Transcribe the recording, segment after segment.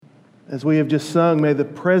As we have just sung, may the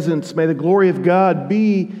presence, may the glory of God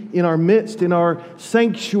be in our midst, in our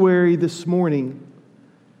sanctuary this morning.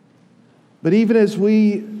 But even as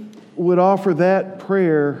we would offer that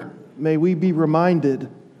prayer, may we be reminded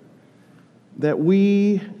that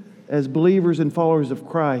we, as believers and followers of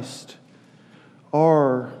Christ,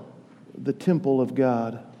 are the temple of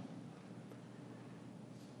God.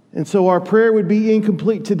 And so our prayer would be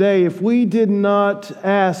incomplete today if we did not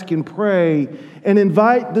ask and pray and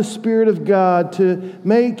invite the Spirit of God to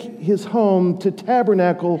make His home, to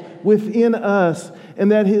tabernacle within us,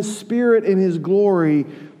 and that His Spirit and His glory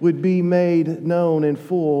would be made known and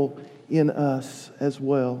full in us as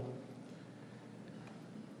well.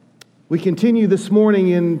 We continue this morning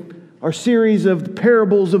in our series of the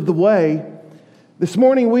parables of the way. This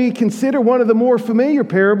morning we consider one of the more familiar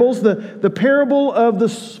parables, the parable of the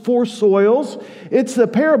four soils. It's a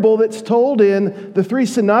parable that's told in the three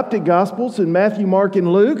synoptic gospels, in Matthew, Mark,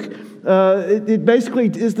 and Luke. It basically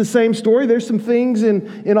is the same story. There's some things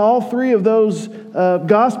in all three of those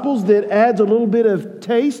gospels that adds a little bit of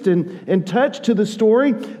taste and touch to the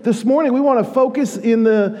story. This morning we want to focus in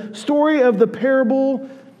the story of the parable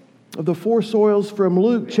of the four soils from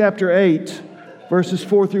Luke chapter 8. Verses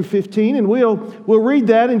 4 through 15, and we'll read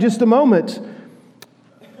that in just a moment.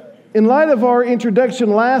 In light of our introduction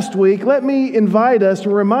last week, let me invite us to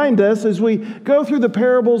remind us as we go through the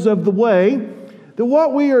parables of the way that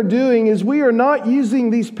what we are doing is we are not using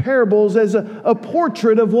these parables as a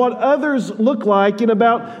portrait of what others look like and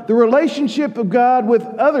about the relationship of God with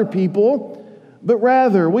other people, but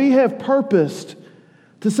rather we have purposed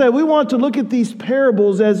to say we want to look at these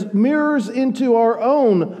parables as mirrors into our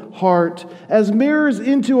own heart, as mirrors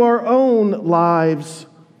into our own lives.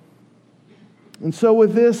 And so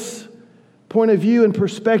with this point of view and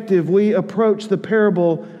perspective, we approach the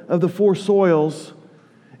parable of the four soils.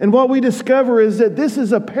 And what we discover is that this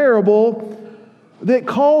is a parable that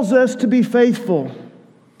calls us to be faithful.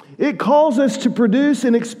 It calls us to produce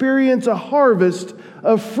and experience a harvest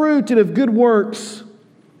of fruit and of good works.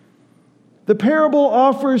 The parable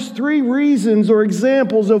offers three reasons or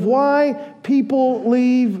examples of why people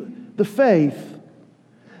leave the faith.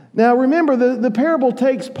 Now remember, the parable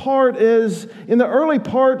takes part as in the early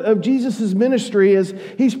part of Jesus' ministry as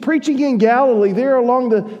He's preaching in Galilee, there along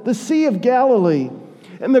the Sea of Galilee.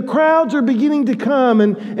 And the crowds are beginning to come,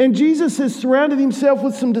 and Jesus has surrounded Himself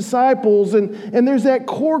with some disciples, and there's that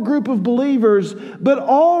core group of believers. But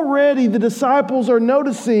already the disciples are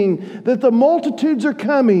noticing that the multitudes are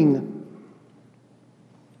coming.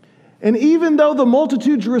 And even though the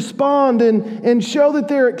multitudes respond and show that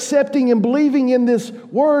they're accepting and believing in this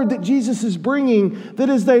word that Jesus is bringing, that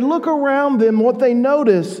as they look around them, what they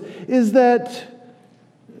notice is that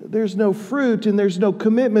there's no fruit and there's no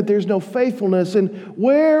commitment, there's no faithfulness. And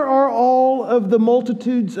where are all of the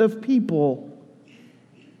multitudes of people?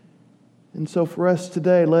 And so for us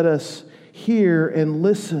today, let us hear and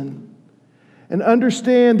listen and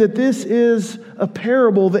understand that this is a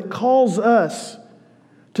parable that calls us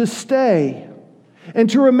to stay and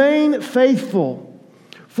to remain faithful.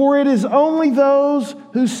 For it is only those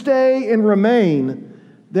who stay and remain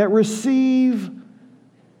that receive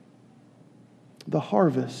the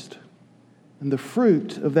harvest and the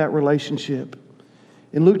fruit of that relationship.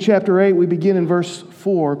 In Luke chapter 8, we begin in verse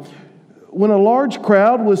 4. When a large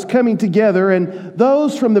crowd was coming together and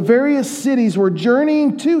those from the various cities were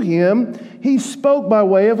journeying to Him, He spoke by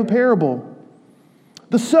way of a parable.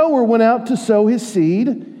 The sower went out to sow his seed,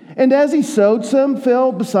 and as he sowed, some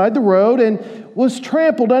fell beside the road and was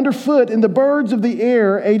trampled underfoot, and the birds of the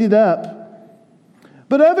air ate it up.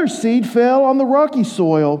 But other seed fell on the rocky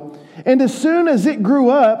soil, and as soon as it grew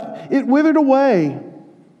up, it withered away,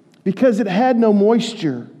 because it had no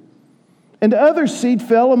moisture. And other seed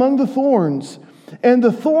fell among the thorns, and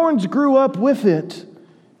the thorns grew up with it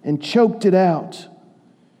and choked it out.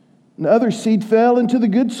 And other seed fell into the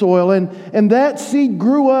good soil, and that seed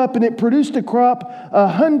grew up, and it produced a crop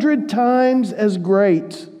 100 times as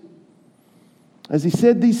great. As He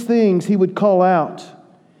said these things, He would call out,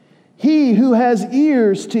 "He who has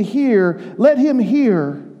ears to hear, let him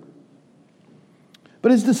hear."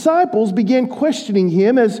 But His disciples began questioning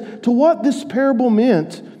Him as to what this parable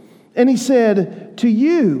meant. And He said, To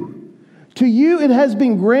you it has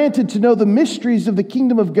been granted to know the mysteries of the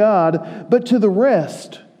kingdom of God, but to the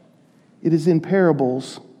rest it is in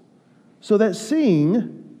parables, so that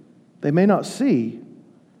seeing they may not see,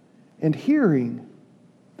 and hearing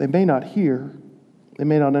they may not hear, they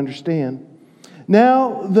may not understand.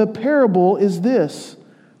 Now the parable is this: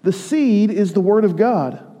 the seed is the word of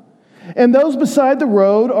God. And those beside the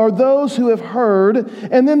road are those who have heard,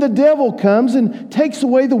 and then the devil comes and takes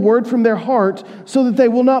away the word from their heart so that they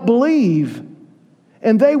will not believe,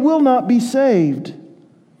 and they will not be saved.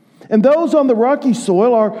 And those on the rocky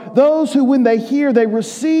soil are those who, when they hear, they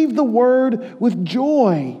receive the word with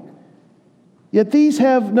joy. Yet these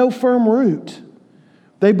have no firm root.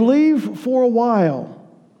 They believe for a while,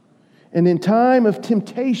 and in time of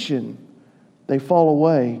temptation, they fall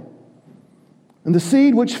away. And the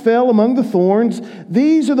seed which fell among the thorns,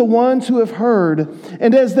 these are the ones who have heard,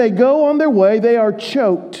 and as they go on their way, they are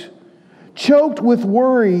choked with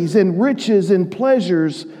worries and riches and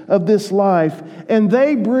pleasures of this life, and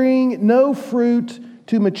they bring no fruit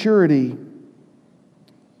to maturity.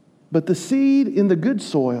 But the seed in the good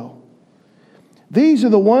soil, these are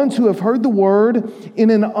the ones who have heard the word in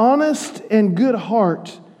an honest and good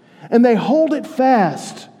heart, and they hold it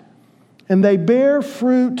fast, and they bear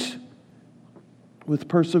fruit with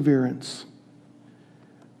perseverance.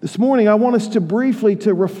 This morning, I want us to briefly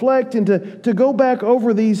to reflect and to go back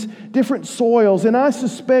over these different soils. And I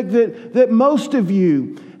suspect that most of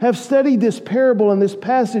you have studied this parable and this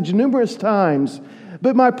passage numerous times.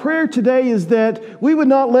 But my prayer today is that we would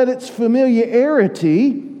not let its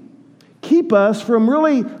familiarity keep us from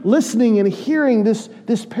really listening and hearing this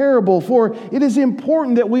parable. For it is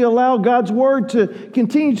important that we allow God's Word to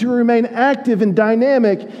continue to remain active and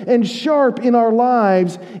dynamic and sharp in our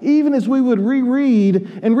lives, even as we would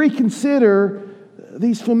reread and reconsider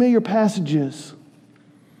these familiar passages.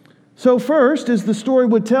 So first, as the story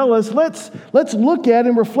would tell us, let's look at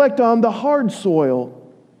and reflect on the hard soil.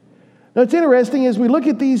 Now, it's interesting as we look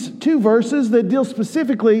at these two verses that deal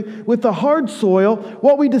specifically with the hard soil,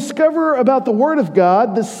 what we discover about the Word of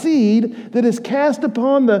God, the seed that is cast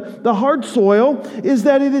upon the hard soil, is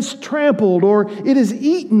that it is trampled or it is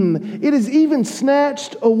eaten. It is even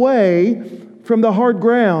snatched away from the hard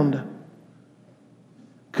ground.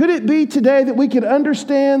 Could it be today that we could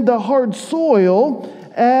understand the hard soil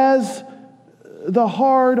as the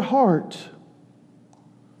hard heart?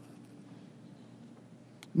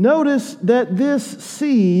 Notice that this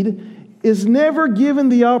seed is never given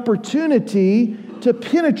the opportunity to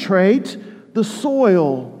penetrate the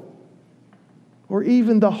soil or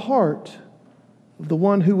even the heart of the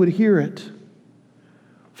one who would hear it.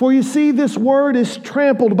 For you see, this word is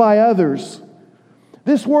trampled by others.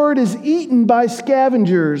 This word is eaten by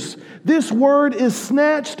scavengers. This word is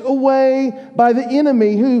snatched away by the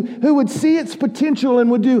enemy who would see its potential and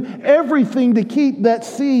would do everything to keep that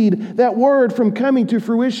seed, that word, from coming to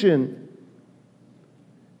fruition.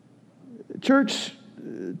 Church,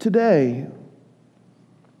 today,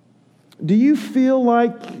 do you feel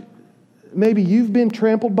like maybe you've been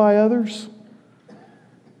trampled by others?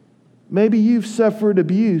 Maybe you've suffered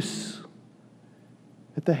abuse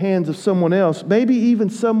at the hands of someone else, maybe even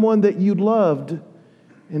someone that you loved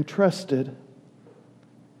and trusted.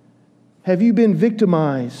 Have you been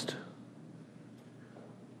victimized?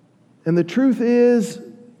 And the truth is,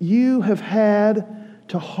 you have had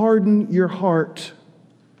to harden your heart.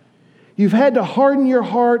 You've had to harden your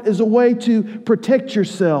heart as a way to protect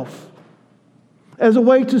yourself, as a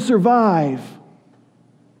way to survive.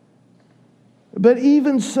 But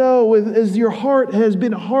even so, as your heart has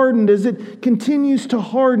been hardened, as it continues to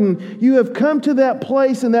harden, you have come to that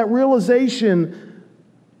place and that realization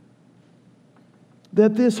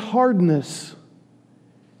that this hardness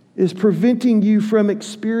is preventing you from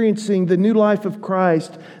experiencing the new life of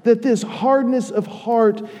Christ, that this hardness of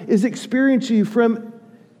heart is keeping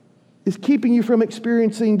you from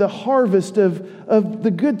experiencing the harvest of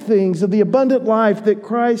the good things, of the abundant life that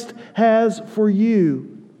Christ has for you.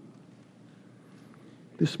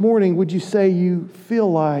 This morning, would you say you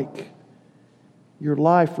feel like your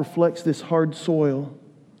life reflects this hard soil?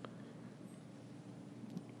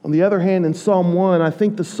 On the other hand, in Psalm 1, I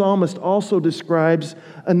think the psalmist also describes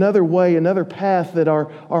another way, another path that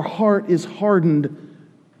our heart is hardened.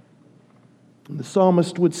 And the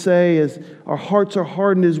psalmist would say, as our hearts are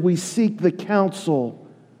hardened as we seek the counsel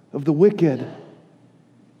of the wicked.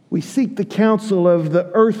 We seek the counsel of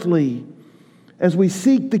the earthly, as we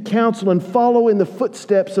seek the counsel and follow in the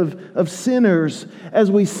footsteps of sinners, as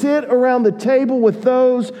we sit around the table with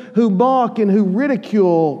those who mock and who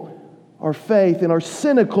ridicule our faith and are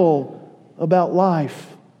cynical about life.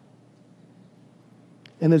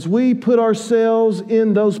 And as we put ourselves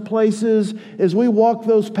in those places, as we walk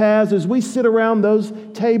those paths, as we sit around those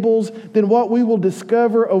tables, then what we will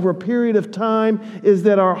discover over a period of time is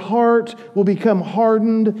that our heart will become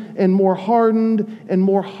hardened and more hardened and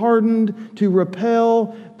more hardened to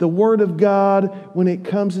repel the Word of God when it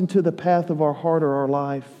comes into the path of our heart or our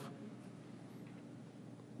life.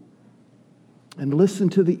 And listen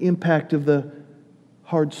to the impact of the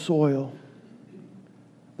hard soil.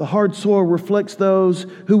 The hard soil reflects those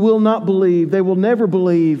who will not believe. They will never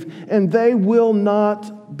believe, and they will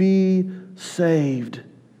not be saved.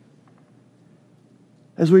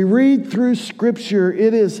 As we read through Scripture,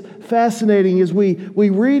 it is fascinating as we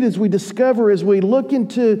read, as we discover, as we look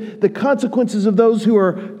into the consequences of those who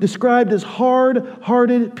are described as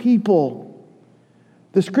hard-hearted people.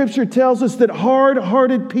 The Scripture tells us that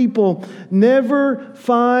hard-hearted people never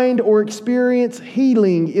find or experience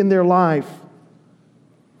healing in their life.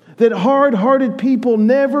 That hard-hearted people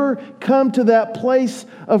never come to that place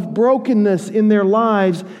of brokenness in their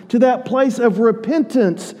lives, to that place of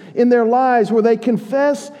repentance in their lives where they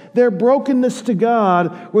confess their brokenness to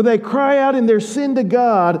God, where they cry out in their sin to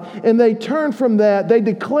God, and they turn from that. They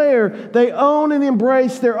declare, they own and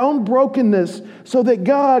embrace their own brokenness so that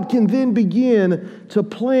God can then begin to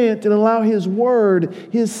plant and allow His Word,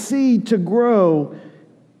 His seed to grow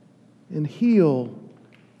and heal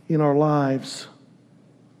in our lives.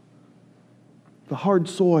 The hard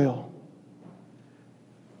soil,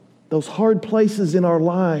 those hard places in our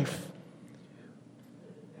life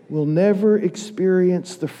will never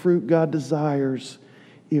experience the fruit God desires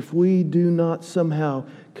if we do not somehow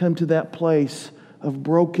come to that place of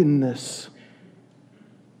brokenness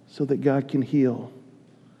so that God can heal.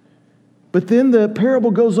 But then the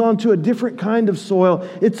parable goes on to a different kind of soil.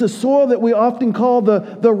 It's a soil that we often call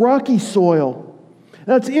the rocky soil.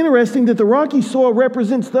 Now, it's interesting that the rocky soil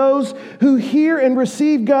represents those who hear and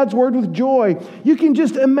receive God's word with joy. You can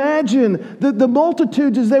just imagine the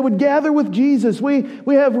multitudes as they would gather with Jesus. We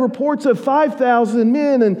have reports of 5,000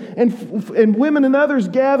 men and women and others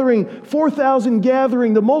gathering, 4,000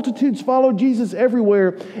 gathering. The multitudes followed Jesus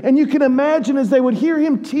everywhere. And you can imagine as they would hear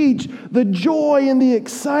Him teach, the joy and the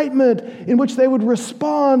excitement in which they would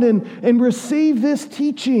respond and receive this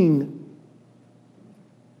teaching.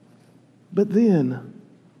 But then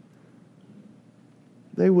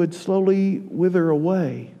they would slowly wither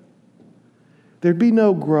away. There'd be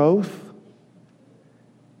no growth.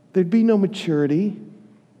 There'd be no maturity.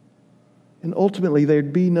 And ultimately,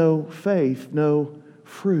 there'd be no faith, no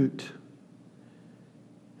fruit.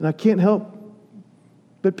 And I can't help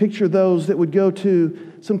but picture those that would go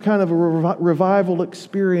to some kind of a revival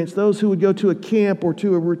experience, those who would go to a camp or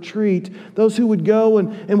to a retreat, those who would go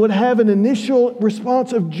and would have an initial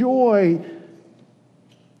response of joy.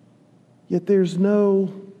 Yet there's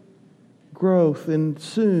no growth, and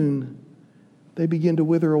soon they begin to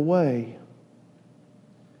wither away.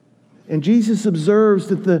 And Jesus observes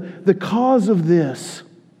that the cause of this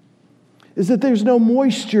is that there's no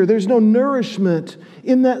moisture, there's no nourishment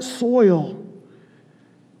in that soil.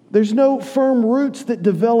 There's no firm roots that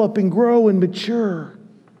develop and grow and mature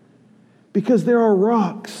because there are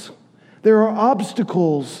rocks, there are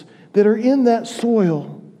obstacles that are in that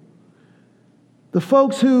soil. The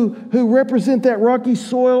folks who represent that rocky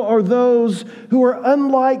soil are those who are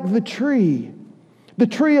unlike the tree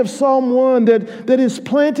of Psalm 1 that is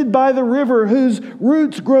planted by the river, whose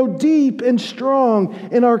roots grow deep and strong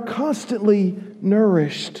and are constantly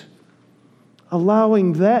nourished,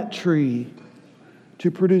 allowing that tree to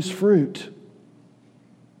produce fruit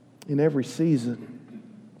in every season.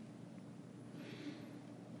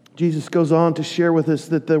 Jesus goes on to share with us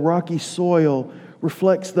that the rocky soil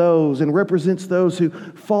reflects those and represents those who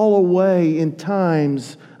fall away in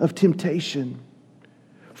times of temptation.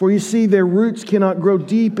 For you see, their roots cannot grow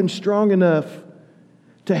deep and strong enough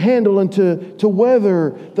to handle and to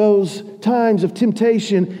weather those times of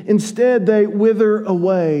temptation. Instead, they wither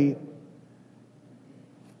away.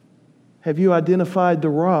 Have you identified the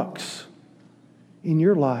rocks in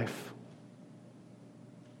your life?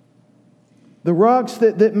 The rocks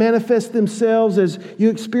that manifest themselves as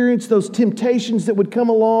you experience those temptations that would come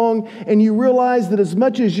along, and you realize that as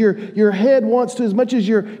much as your head wants to, as much as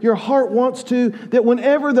your heart wants to, that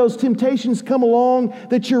whenever those temptations come along,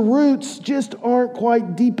 that your roots just aren't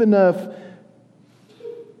quite deep enough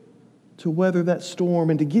to weather that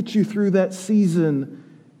storm and to get you through that season.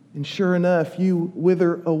 And sure enough, you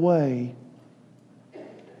wither away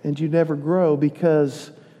and you never grow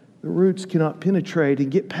because the roots cannot penetrate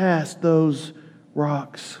and get past those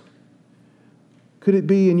rocks. Could it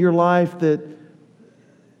be in your life that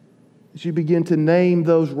as you begin to name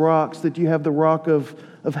those rocks, that you have the rock of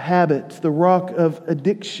habit, the rock of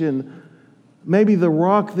addiction? Maybe the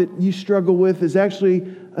rock that you struggle with is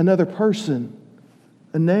actually another person,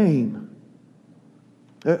 a name,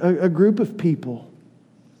 a group of people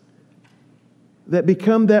that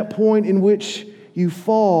become that point in which you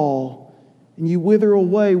fall and you wither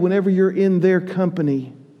away whenever you're in their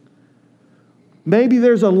company. Maybe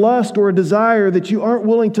there's a lust or a desire that you aren't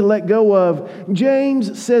willing to let go of.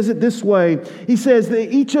 James says it this way. He says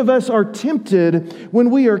that each of us are tempted when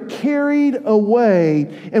we are carried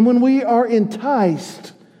away and when we are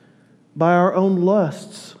enticed by our own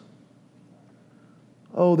lusts.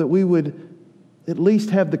 Oh, that we would at least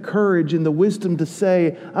have the courage and the wisdom to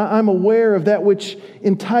say, I'm aware of that which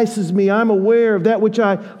entices me. I'm aware of that which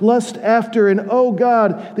I lust after. And oh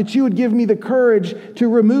God, that you would give me the courage to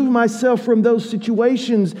remove myself from those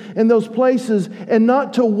situations and those places and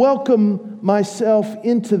not to welcome myself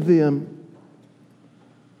into them.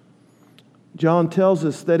 John tells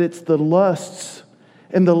us that it's the lusts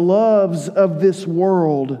and the loves of this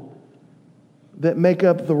world that make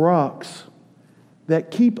up the rocks, that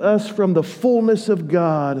keep us from the fullness of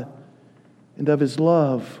God and of His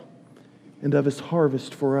love and of His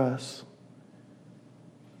harvest for us.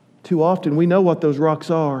 Too often we know what those rocks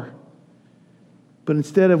are, but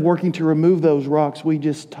instead of working to remove those rocks, we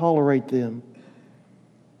just tolerate them,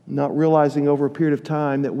 not realizing over a period of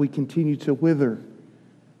time that we continue to wither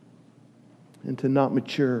and to not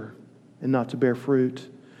mature and not to bear fruit.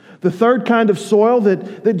 The third kind of soil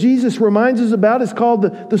that Jesus reminds us about is called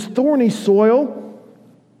the thorny soil.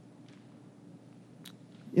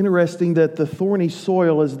 Interesting that the thorny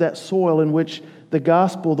soil is that soil in which the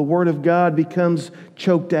gospel, the Word of God, becomes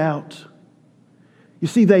choked out. You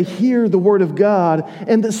see, they hear the Word of God,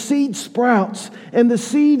 and the seed sprouts, and the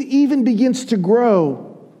seed even begins to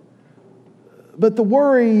grow. But the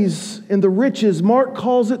worries and the riches, Mark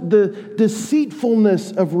calls it the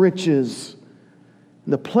deceitfulness of riches.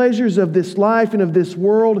 The pleasures of this life and of this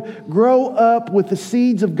world grow up with the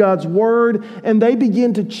seeds of God's Word, and they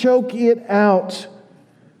begin to choke it out.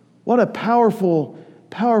 What a powerful,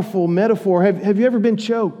 powerful metaphor. Have you ever been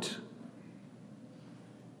choked?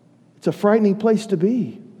 It's a frightening place to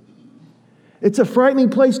be. It's a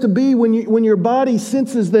frightening place to be when your body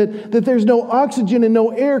senses that there's no oxygen and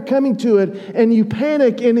no air coming to it, and you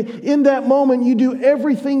panic, and in that moment you do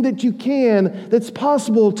everything that you can that's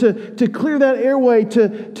possible to clear that airway,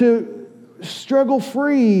 to struggle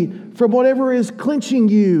free from whatever is clenching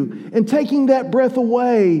you and taking that breath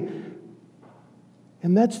away.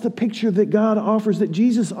 And that's the picture that God offers, that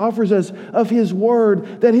Jesus offers us of His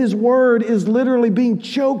Word, that His Word is literally being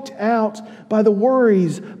choked out by the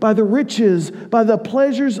worries, by the riches, by the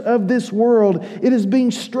pleasures of this world. It is being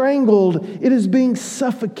strangled. It is being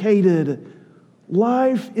suffocated.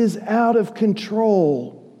 Life is out of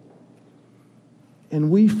control. And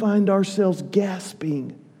we find ourselves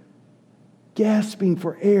gasping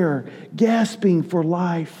for air, gasping for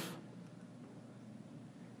life.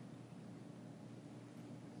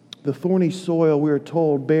 The thorny soil, we are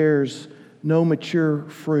told, bears no mature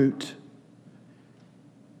fruit.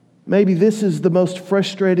 Maybe this is the most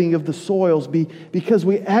frustrating of the soils because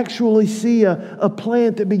we actually see a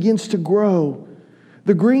plant that begins to grow.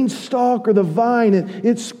 The green stalk or the vine,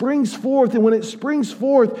 it springs forth. And when it springs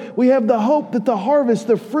forth, we have the hope that the harvest,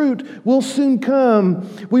 the fruit, will soon come.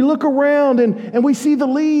 We look around and we see the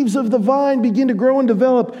leaves of the vine begin to grow and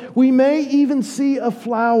develop. We may even see a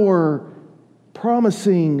flower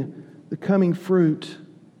promising the coming fruit.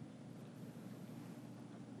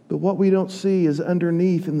 But what we don't see is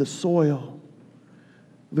underneath in the soil,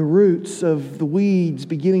 the roots of the weeds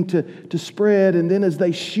beginning to spread, and then as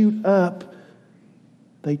they shoot up,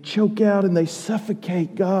 they choke out and they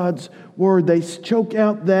suffocate God's Word. They choke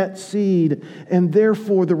out that seed, and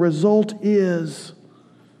therefore the result is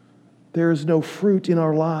there is no fruit in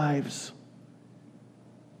our lives.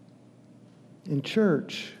 In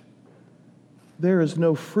church, there is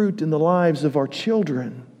no fruit in the lives of our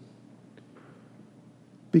children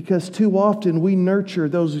because too often we nurture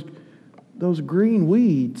those green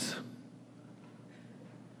weeds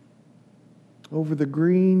over the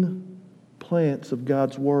green plants of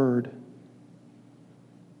God's Word.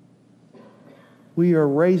 We are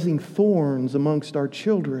raising thorns amongst our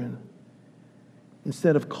children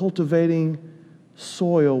instead of cultivating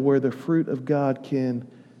soil where the fruit of God can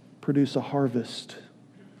produce a harvest.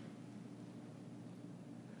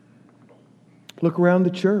 Look around the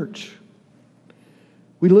church.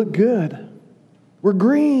 We look good. We're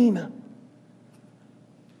green.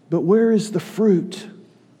 But where is the fruit?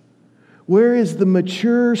 Where is the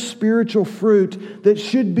mature spiritual fruit that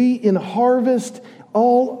should be in harvest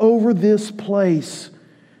all over this place?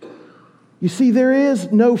 You see, there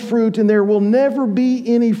is no fruit and there will never be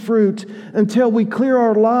any fruit until we clear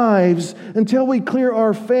our lives, until we clear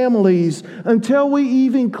our families, until we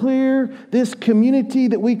even clear this community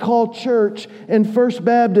that we call church and First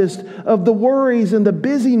Baptist of the worries and the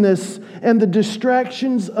busyness and the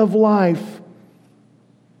distractions of life.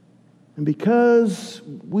 And because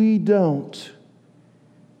we don't,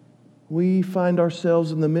 we find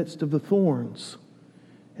ourselves in the midst of the thorns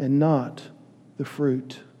and not the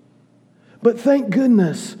fruit. But thank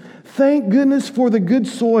goodness for the good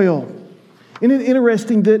soil. Isn't it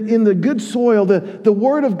interesting that in the good soil, the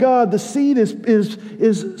Word of God, the seed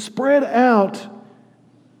is spread out,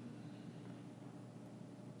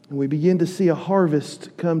 and we begin to see a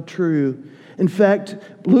harvest come true. In fact,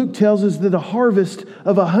 Luke tells us that a harvest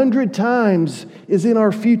of 100 times is in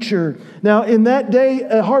our future. Now, in that day,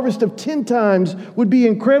 a harvest of 10 times would be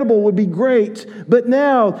incredible, would be great. But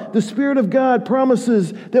now, the Spirit of God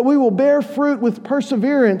promises that we will bear fruit with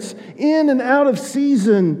perseverance in and out of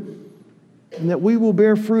season, and that we will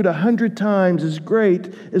bear fruit 100 times as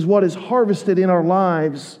great as what is harvested in our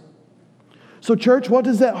lives. So, church, what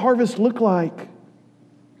does that harvest look like?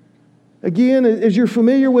 Again, as you're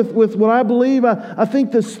familiar with what I believe, I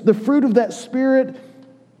think the fruit of that Spirit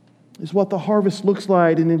is what the harvest looks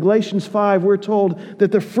like. And in Galatians 5, we're told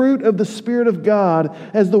that the fruit of the Spirit of God,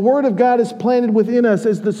 as the Word of God is planted within us,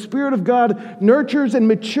 as the Spirit of God nurtures and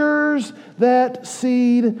matures that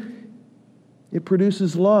seed, it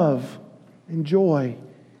produces love and joy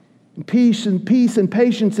and peace and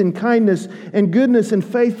patience and kindness and goodness and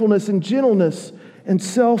faithfulness and gentleness and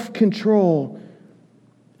self-control.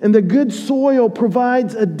 And the good soil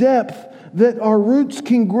provides a depth that our roots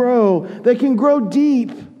can grow. They can grow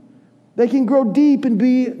deep. They can grow deep and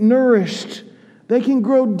be nourished. They can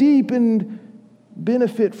grow deep and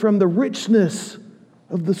benefit from the richness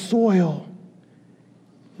of the soil.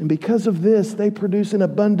 And because of this, they produce an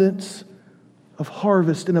abundance of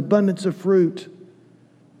harvest, an abundance of fruit.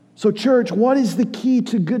 So, church, what is the key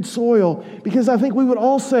to good soil? Because I think we would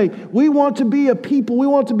all say, we want to be a people, we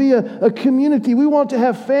want to be a community, we want to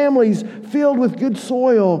have families filled with good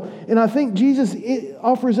soil. And I think Jesus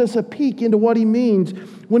offers us a peek into what He means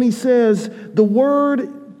when He says, the word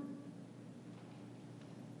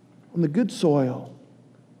on the good soil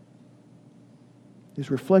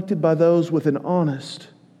is reflected by those with an honest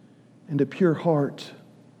and a pure heart.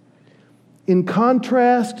 In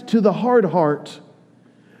contrast to the hard heart,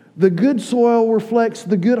 the good soil reflects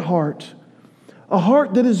the good heart, a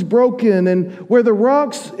heart that is broken and where the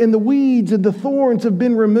rocks and the weeds and the thorns have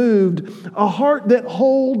been removed, a heart that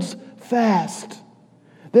holds fast,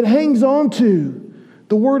 that hangs on to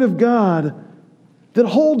the Word of God, that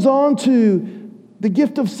holds on to the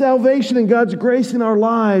gift of salvation and God's grace in our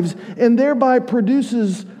lives, and thereby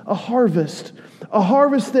produces a harvest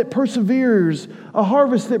that perseveres, a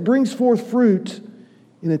harvest that brings forth fruit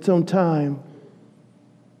in its own time.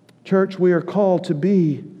 Church, we are called to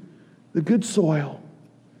be the good soil.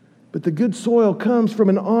 But the good soil comes from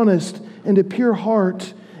an honest and a pure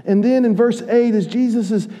heart. And then in verse 8, as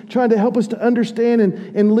Jesus is trying to help us to understand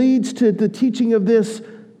and leads to the teaching of this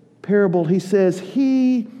parable, He says,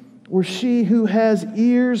 he or she who has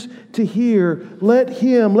ears to hear, let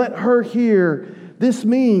her hear. This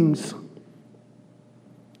means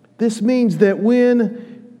that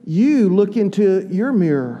when you look into your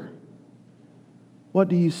mirror, what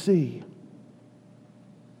do you see?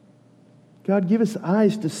 God, give us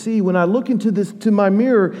eyes to see. When I look to my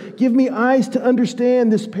mirror, give me eyes to understand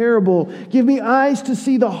this parable. Give me eyes to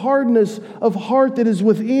see the hardness of heart that is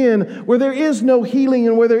within, where there is no healing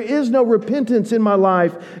and where there is no repentance in my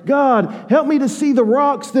life. God, help me to see the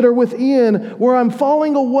rocks that are within, where I'm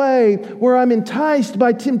falling away, where I'm enticed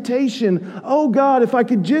by temptation. Oh God, if I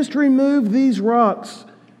could just remove these rocks.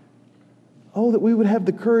 Oh, that we would have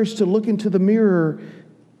the courage to look into the mirror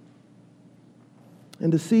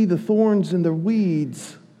and to see the thorns and the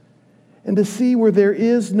weeds and to see where there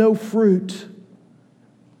is no fruit.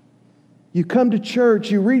 You come to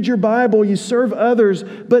church, you read your Bible, you serve others,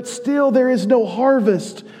 but still there is no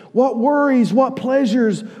harvest. What worries, what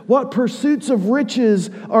pleasures, what pursuits of riches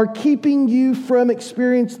are keeping you from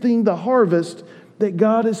experiencing the harvest that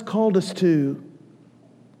God has called us to?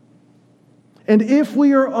 And if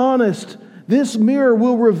we are honest, this mirror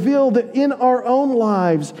will reveal that in our own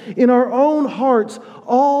lives, in our own hearts,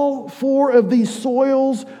 all four of these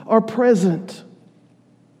soils are present.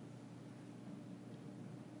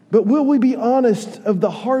 But will we be honest of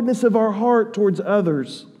the hardness of our heart towards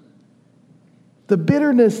others? The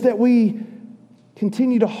bitterness that we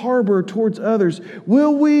continue to harbor towards others?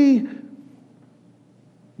 Will we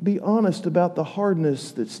be honest about the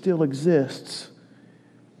hardness that still exists?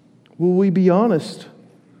 Will we be honest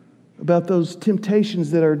about those temptations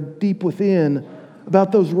that are deep within,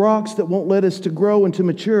 about those rocks that won't let us to grow and to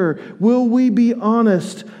mature? Will we be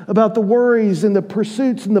honest about the worries and the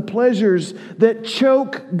pursuits and the pleasures that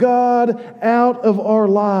choke God out of our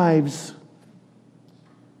lives?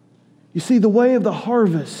 You see, the way of the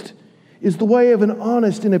harvest is the way of an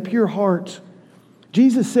honest and a pure heart.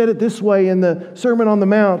 Jesus said it this way in the Sermon on the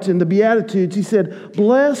Mount, in the Beatitudes. He said,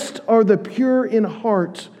 "Blessed are the pure in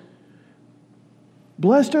heart."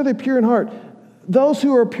 Blessed are the pure in heart. Those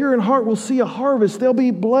who are pure in heart will see a harvest. They'll be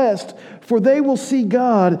blessed, for they will see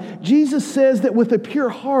God. Jesus says that with a pure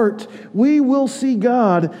heart, we will see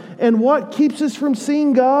God. And what keeps us from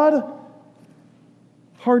seeing God?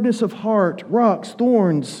 Hardness of heart, rocks,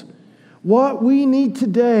 thorns. What we need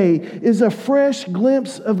today is a fresh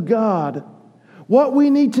glimpse of God. What we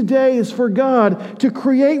need today is for God to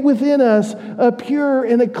create within us a pure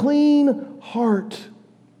and a clean heart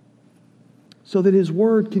so that His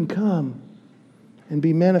Word can come and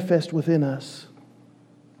be manifest within us.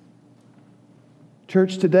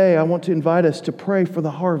 Church, today I want to invite us to pray for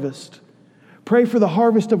the harvest. Pray for the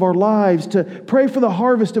harvest of our lives, to pray for the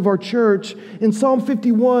harvest of our church. In Psalm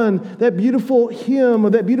 51, that beautiful hymn,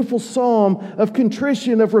 or that beautiful psalm of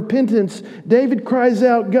contrition, of repentance, David cries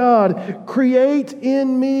out, "God, create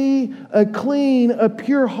in me a clean, a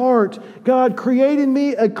pure heart. God, create in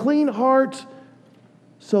me a clean heart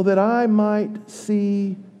so that I might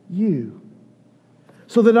see You,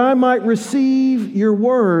 so that I might receive Your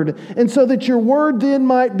Word, and so that Your Word then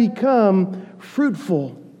might become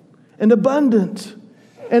fruitful and abundant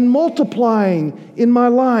and multiplying in my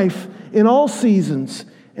life in all seasons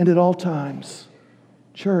and at all times."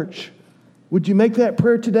 Church, would you make that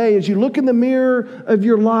prayer today as you look in the mirror of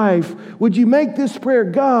your life? Would you make this prayer?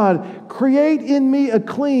 "God, create in me a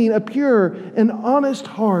clean, a pure, and honest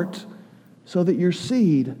heart so that Your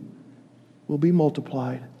seed will be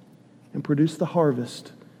multiplied and produce the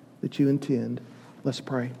harvest that You intend." Let's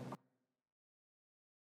pray.